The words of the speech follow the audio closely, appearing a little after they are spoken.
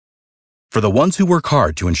For the ones who work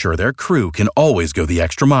hard to ensure their crew can always go the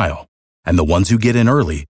extra mile, and the ones who get in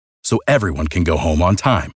early so everyone can go home on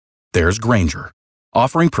time, there's Grainger,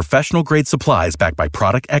 offering professional-grade supplies backed by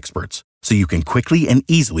product experts so you can quickly and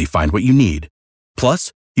easily find what you need.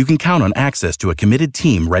 Plus, you can count on access to a committed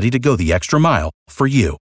team ready to go the extra mile for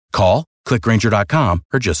you. Call, click Grainger.com,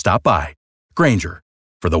 or just stop by. Grainger,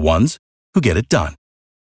 for the ones who get it done.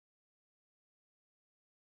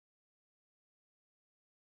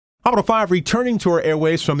 Hospital 5 returning to our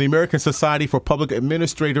airways from the American Society for Public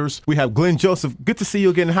Administrators. We have Glenn Joseph. Good to see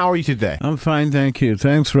you again. How are you today? I'm fine, thank you.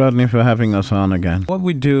 Thanks, Rodney, for having us on again. What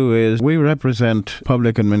we do is we represent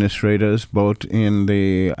public administrators both in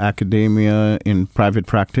the academia, in private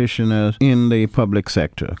practitioners, in the public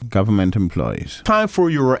sector, government employees. Time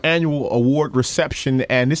for your annual award reception,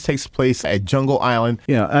 and this takes place at Jungle Island.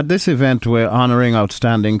 Yeah, at this event, we're honoring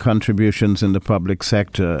outstanding contributions in the public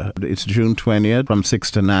sector. It's June 20th from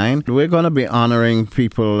 6 to 9. We're going to be honoring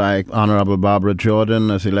people like Honorable Barbara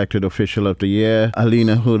Jordan as elected official of the year,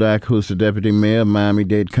 Alina Hudak, who's the deputy mayor of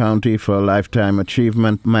Miami-Dade County for a lifetime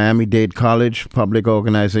achievement, Miami-Dade College Public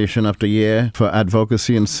Organization of the Year for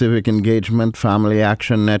advocacy and civic engagement, Family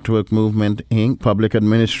Action Network Movement, Inc., Public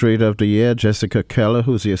Administrator of the Year, Jessica Keller,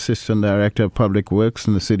 who's the Assistant Director of Public Works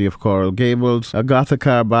in the city of Coral Gables, Agatha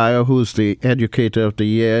Carballo, who's the Educator of the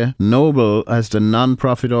Year, Noble as the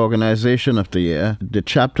Nonprofit Organization of the Year, the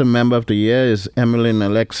Chapter Member of the Year is Emmeline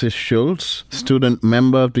Alexis Schultz. Student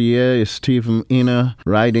Member of the Year is Stephen Inner.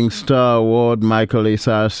 Riding Star Award, Michael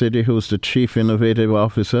Asar City, who's the Chief Innovative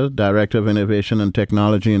Officer, Director of Innovation and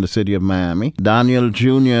Technology in the city of Miami. Daniel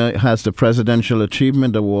Jr. has the Presidential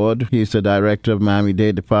Achievement Award. He's the Director of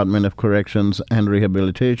Miami-Dade Department of Corrections and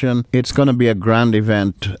Rehabilitation. It's going to be a grand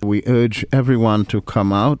event. We urge everyone to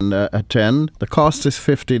come out and attend. The cost is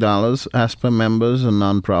 $50 as per members and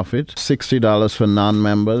non-profit, $60 for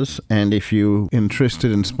non-members. And if you're interested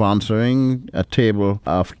in sponsoring, a table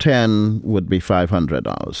of 10 would be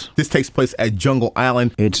 $500. This takes place at Jungle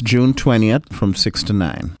Island. It's June 20th from 6 to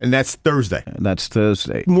 9. And that's Thursday. That's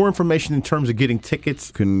Thursday. More information in terms of getting tickets?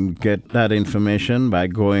 You can get that information by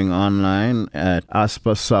going online at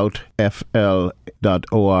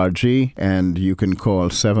aspasouthfl.org, and you can call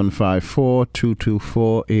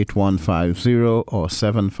 754-224-8150 or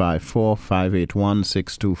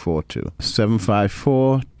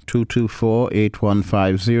 754-581-6242. 754-224-8150,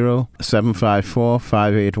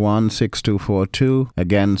 754-581-6242,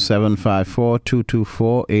 again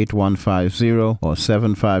 754-224-8150 or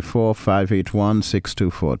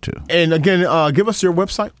 754-581-6242. And again, give us your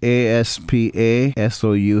website.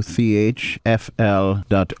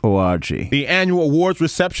 aspasouthfl.org. The annual awards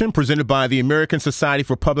reception presented by the American Society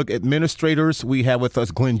for Public Administrators. We have with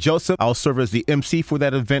us Glenn Joseph. I'll serve as the MC for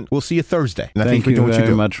that event. We'll see you Thursday. And Thank you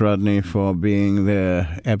very much, Rodney, for being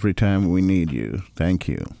there every time we need you. Thank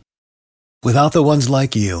you. Without the ones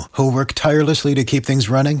like you, who work tirelessly to keep things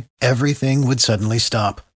running, everything would suddenly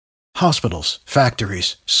stop. Hospitals,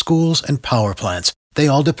 factories, schools, and power plants, they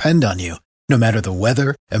all depend on you. No matter the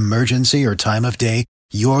weather, emergency, or time of day,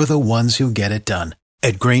 you're the ones who get it done.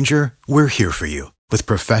 At Grainger, we're here for you with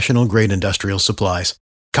professional-grade industrial supplies.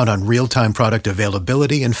 Count on real-time product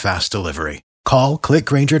availability and fast delivery. Call, click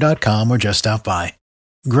Grainger.com, or just stop by.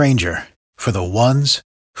 Grainger, for the ones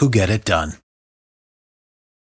who get it done.